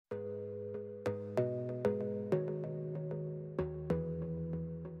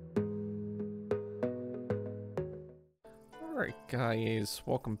Alright guys,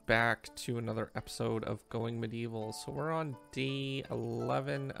 welcome back to another episode of Going Medieval. So we're on day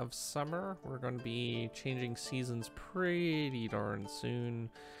 11 of summer. We're going to be changing seasons pretty darn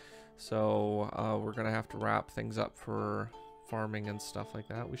soon. So we're going to have to wrap things up for farming and stuff like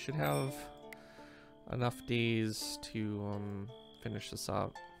that. We should have enough days to finish this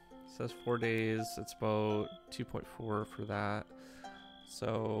up. It says 4 days, it's about 2.4 for that.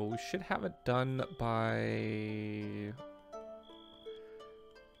 So we should have it done by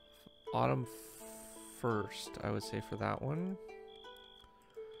autumn 1st, I would say, for that one.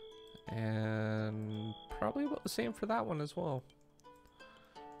 And probably about the same for that one as well.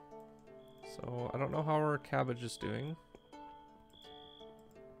 So I don't know how our cabbage is doing.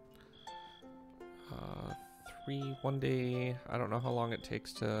 1 day, I don't know how long it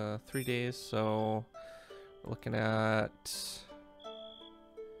takes to 3 days, so we're looking at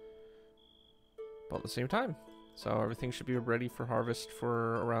about the same time. So everything should be ready for harvest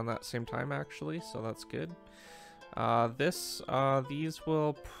for around that same time, actually, so that's good. These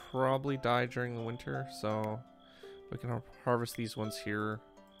will probably die during the winter, so we can harvest these ones here.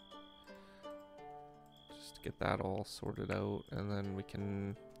 Just to get that all sorted out, and then we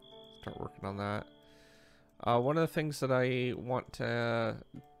can start working on that. One of the things that I want to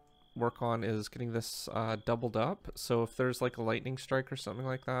work on is getting this doubled up. So if there's like a lightning strike or something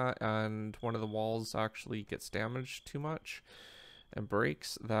like that and one of the walls actually gets damaged too much and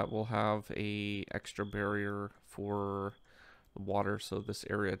breaks, that will have a extra barrier for the water so this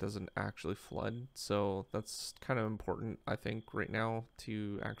area doesn't actually flood. So that's kind of important, I think, right now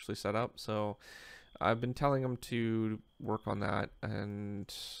to actually set up. So I've been telling them to work on that,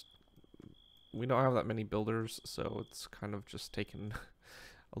 and we don't have that many builders, so it's kind of just taken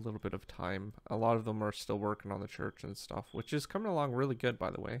a little bit of time. A lot of them are still working on the church and stuff, which is coming along really good,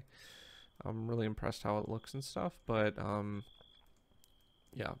 by the way. I'm really impressed how it looks and stuff, but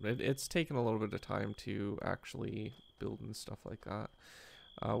yeah, it's taken a little bit of time to actually build and stuff like that.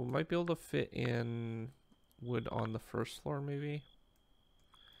 We might be able to fit in wood on the first floor, maybe.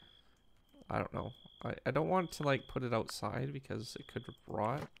 I don't know. I don't want to like put it outside because it could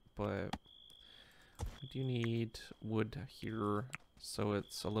rot, but we do need wood here, so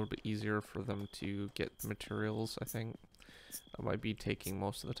it's a little bit easier for them to get materials, I think. That might be taking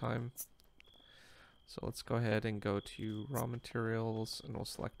most of the time. So let's go ahead and go to raw materials, and we'll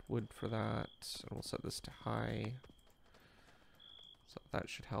select wood for that, and we'll set this to high. So that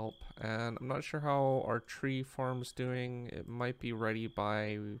should help. And I'm not sure how our tree farm's doing. It might be ready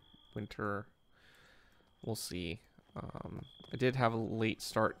by winter. We'll see. I did have a late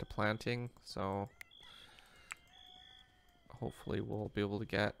start to planting, so hopefully we'll be able to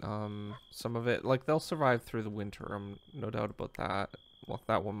get some of it. Like, they'll survive through the winter, I'm no doubt about that. Well,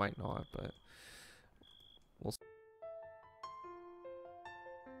 that one might not, but we'll see.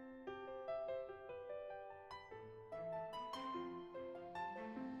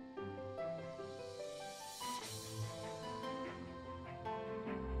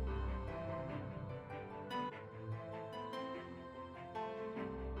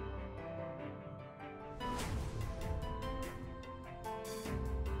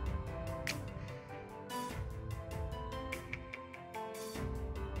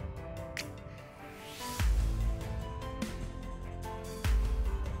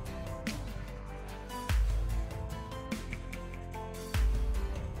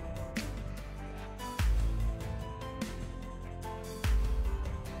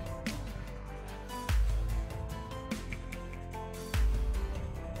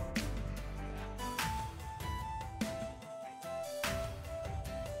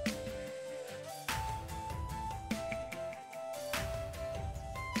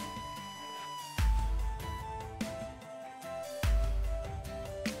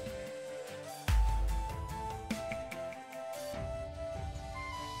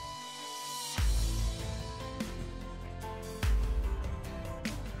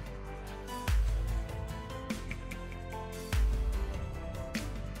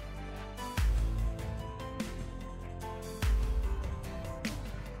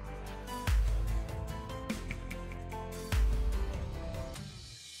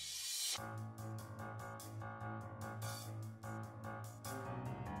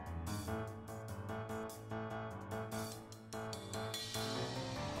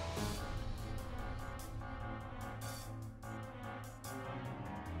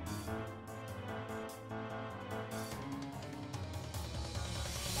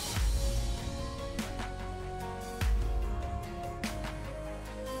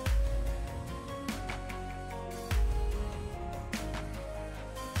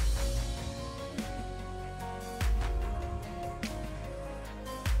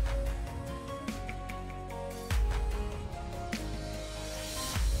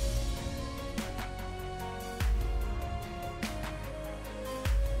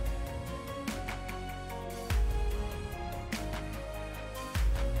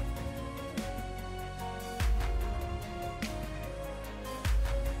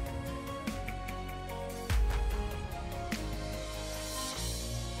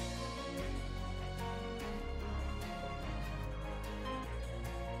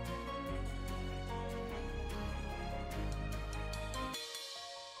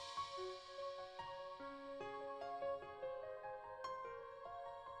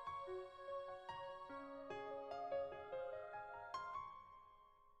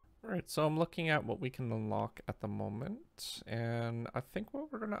 Alright, so I'm looking at what we can unlock at the moment, and I think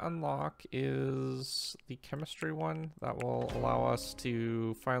what we're going to unlock is the chemistry one that will allow us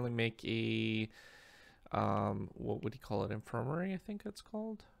to finally make a, what would you call it, infirmary, I think it's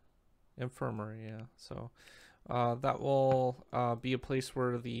called? Infirmary, yeah. So that will be a place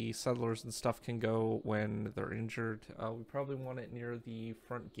where the settlers and stuff can go when they're injured. We probably want it near the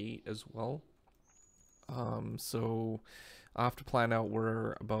front gate as well. So I'll have to plan out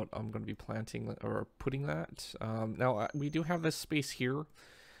where about I'm going to be planting or putting that. Now we do have this space here,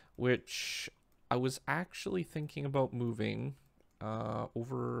 which I was actually thinking about moving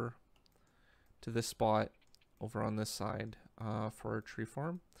over to this spot over on this side for a tree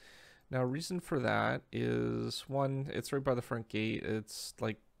farm. Now, reason for that is, one, it's right by the front gate. It's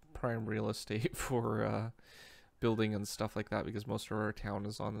like prime real estate for building and stuff like that, because most of our town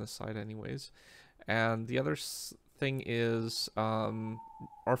is on this side anyways. And the other thing is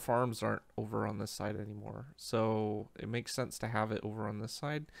our farms aren't over on this side anymore, so it makes sense to have it over on this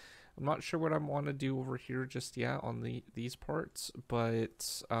side. I'm not sure what I want to do over here just yet on these parts,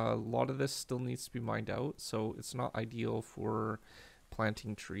 but a lot of this still needs to be mined out, so it's not ideal for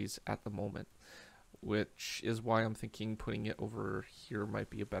planting trees at the moment, which is why I'm thinking putting it over here might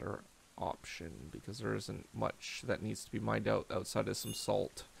be a better option, because there isn't much that needs to be mined out outside of some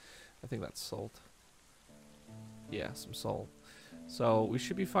salt. I think that's salt. Yeah, some salt. So we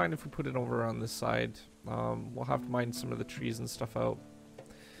should be fine if we put it over on this side. We'll have to mine some of the trees and stuff out.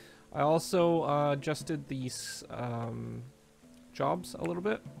 I also adjusted these jobs a little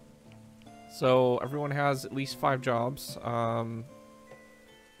bit. So everyone has at least 5 jobs.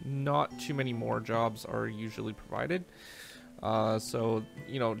 Not too many more jobs are usually provided. So,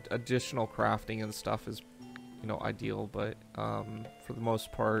 you know, additional crafting and stuff is, you know, ideal. But for the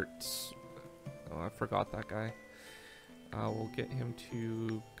most part, oh, I forgot that guy. We'll get him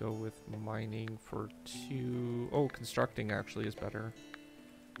to go with mining for 2. Oh, constructing actually is better.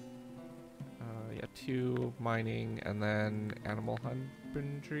 Yeah, 2 mining and then animal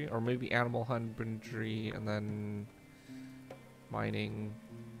husbandry, or maybe animal husbandry and then mining.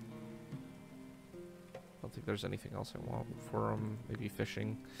 I don't think there's anything else I want for him. Maybe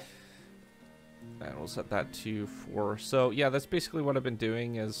fishing. And we'll set that to 4. So yeah, that's basically what I've been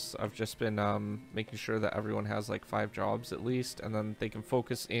doing, is I've just been making sure that everyone has like 5 jobs at least, and then they can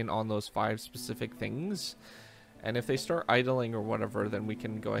focus in on those 5 specific things. And if they start idling or whatever, then we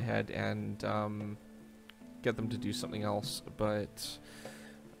can go ahead and get them to do something else. But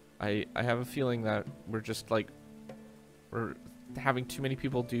I have a feeling that we're just like, we're having too many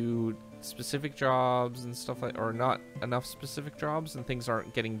people do specific jobs and stuff like, or not enough specific jobs, and things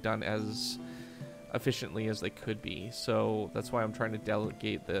aren't getting done as efficiently as they could be. So that's why I'm trying to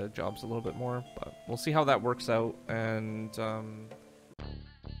delegate the jobs a little bit more, but we'll see how that works out. And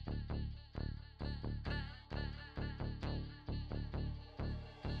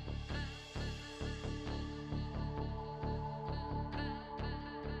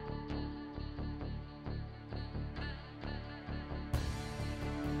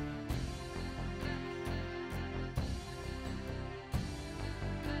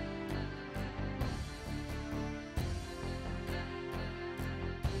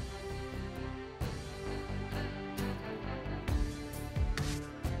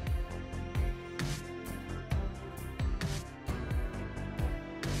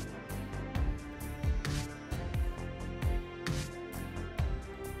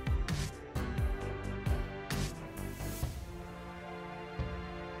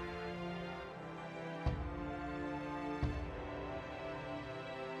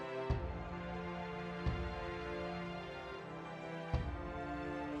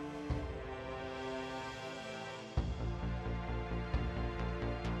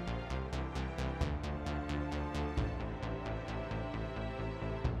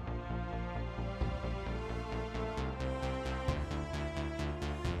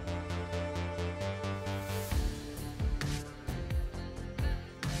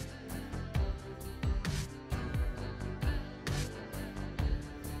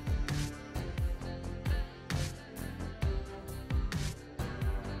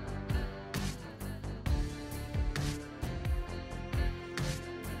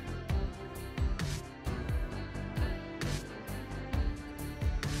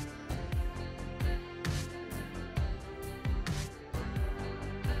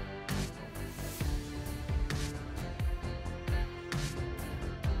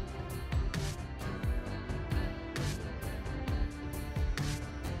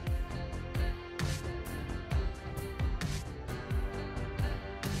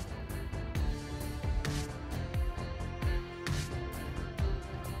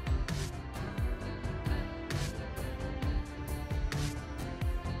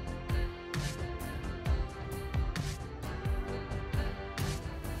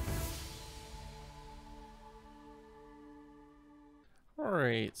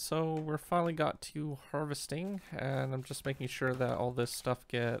Alright, so we're finally got to harvesting, and I'm just making sure that all this stuff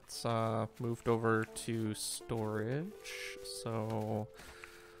gets moved over to storage. So we'll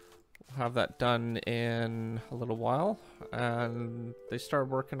have that done in a little while, and they started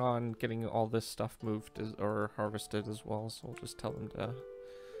working on getting all this stuff moved or harvested as well, so we'll just tell them to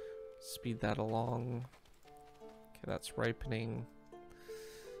speed that along. Okay, that's ripening.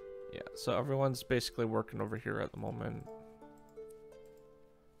 Yeah, so everyone's basically working over here at the moment.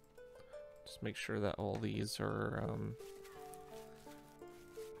 Just make sure that all these are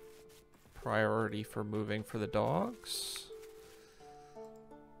priority for moving for the dogs.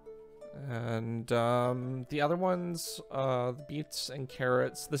 And the other ones, the beets and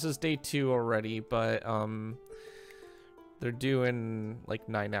carrots, this is day 2 already, but they're due in like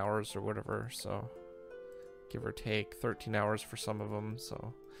 9 hours or whatever, so give or take 13 hours for some of them,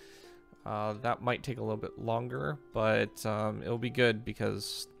 so that might take a little bit longer, but it'll be good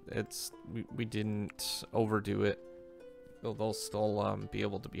because we didn't overdo it. They'll still be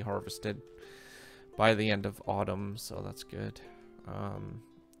able to be harvested by the end of autumn, so that's good.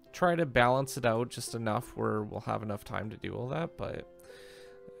 Try to balance it out just enough where we'll have enough time to do all that, but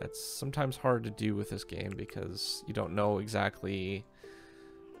it's sometimes hard to do with this game because you don't know exactly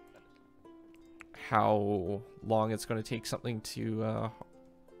how long it's going to take something to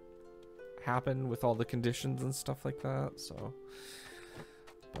happen with all the conditions and stuff like that. So,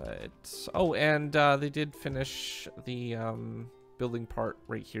 but oh, and they did finish the building part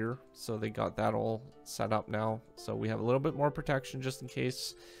right here, so they got that all set up now, so we have a little bit more protection just in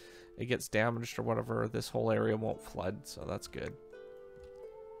case it gets damaged or whatever. This whole area won't flood, so that's good.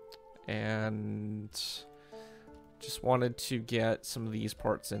 And just wanted to get some of these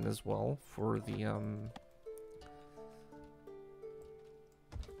parts in as well for the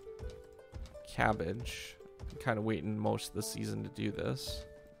cabbage. I'm kind of waiting most of the season to do this.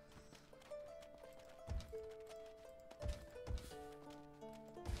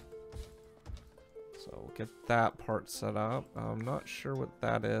 So we'll get that part set up. I'm not sure what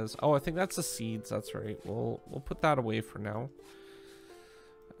that is. Oh, I think that's the seeds. That's right. We'll put that away for now.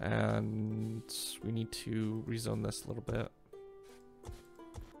 And we need to rezone this a little bit.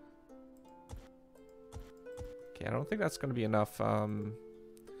 Okay, I don't think that's going to be enough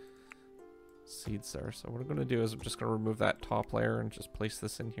seeds there. So what I'm going to do is I'm just going to remove that top layer and just place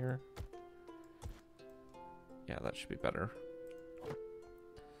this in here. Yeah, that should be better.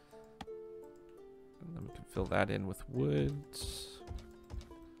 And then we can fill that in with wood.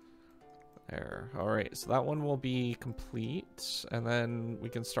 There. Alright, so that one will be complete, and then we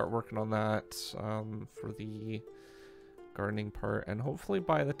can start working on that for the gardening part, and hopefully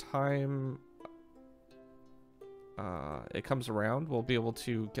by the time it comes around, we'll be able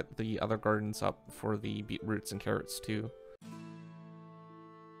to get the other gardens up for the beetroots and carrots too.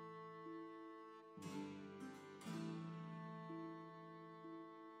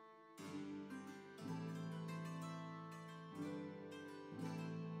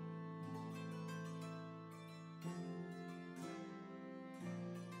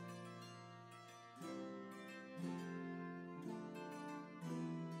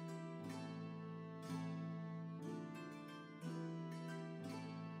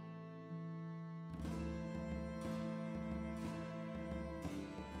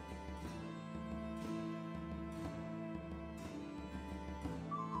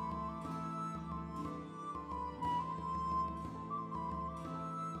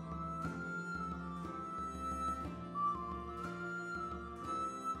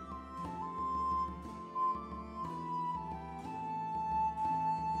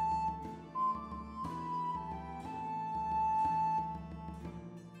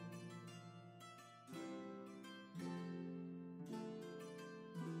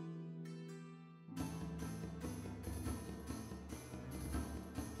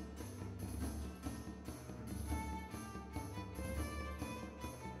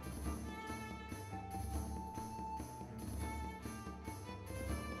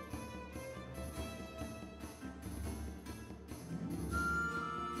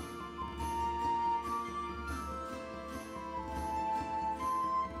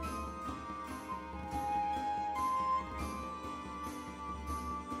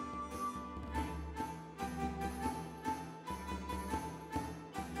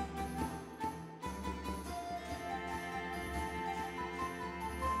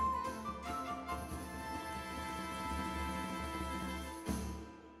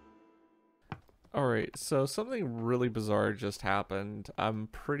 Alright, so something really bizarre just happened. I'm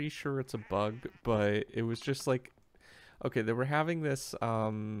pretty sure it's a bug, but it was just like, okay, they were having this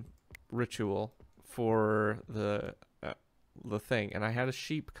ritual for the the thing, and I had a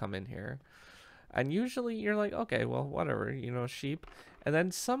sheep come in here. And usually you're like, okay, well, whatever, you know, sheep. And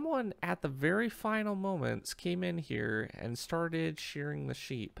then someone at the very final moments came in here and started shearing the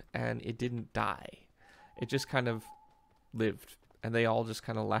sheep, and it didn't die. It just kind of lived, and they all just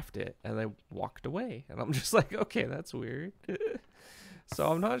kind of left it, and they walked away. And I'm just like, okay, that's weird.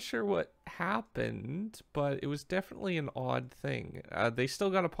 So I'm not sure what happened, but it was definitely an odd thing. They still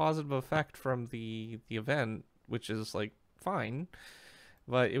got a positive effect from the event, which is like fine,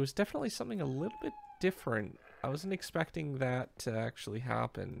 but it was definitely something a little bit different. I wasn't expecting that to actually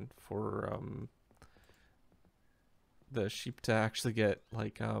happen, for the sheep to actually get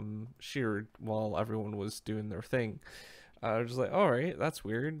like sheared while everyone was doing their thing. I was just like, all right, that's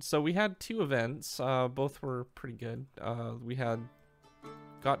weird. So we had 2 events. Both were pretty good. We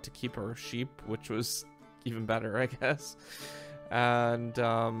got to keep our sheep, which was even better, I guess. And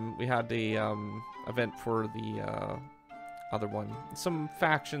we had the event for the other one. Some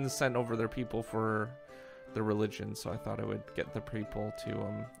factions sent over their people for the religion, so I thought I would get the people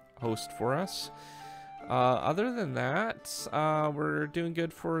to host for us. Other than that, we're doing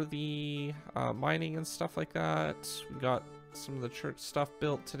good for the mining and stuff like that. We got some of the church stuff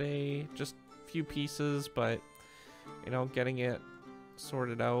built today, just a few pieces, but you know, getting it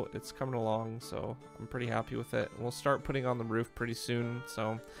sorted out, it's coming along, so I'm pretty happy with it. We'll start putting on the roof pretty soon,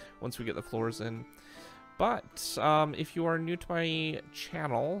 so once we get the floors in. But if you are new to my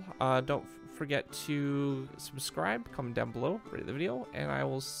channel, don't forget to subscribe, comment down below, rate the video, and I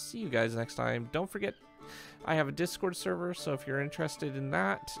will see you guys next time. Don't forget, I have a Discord server, so if you're interested in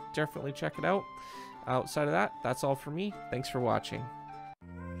that, definitely check it out. Outside of that, that's all for me. Thanks for watching.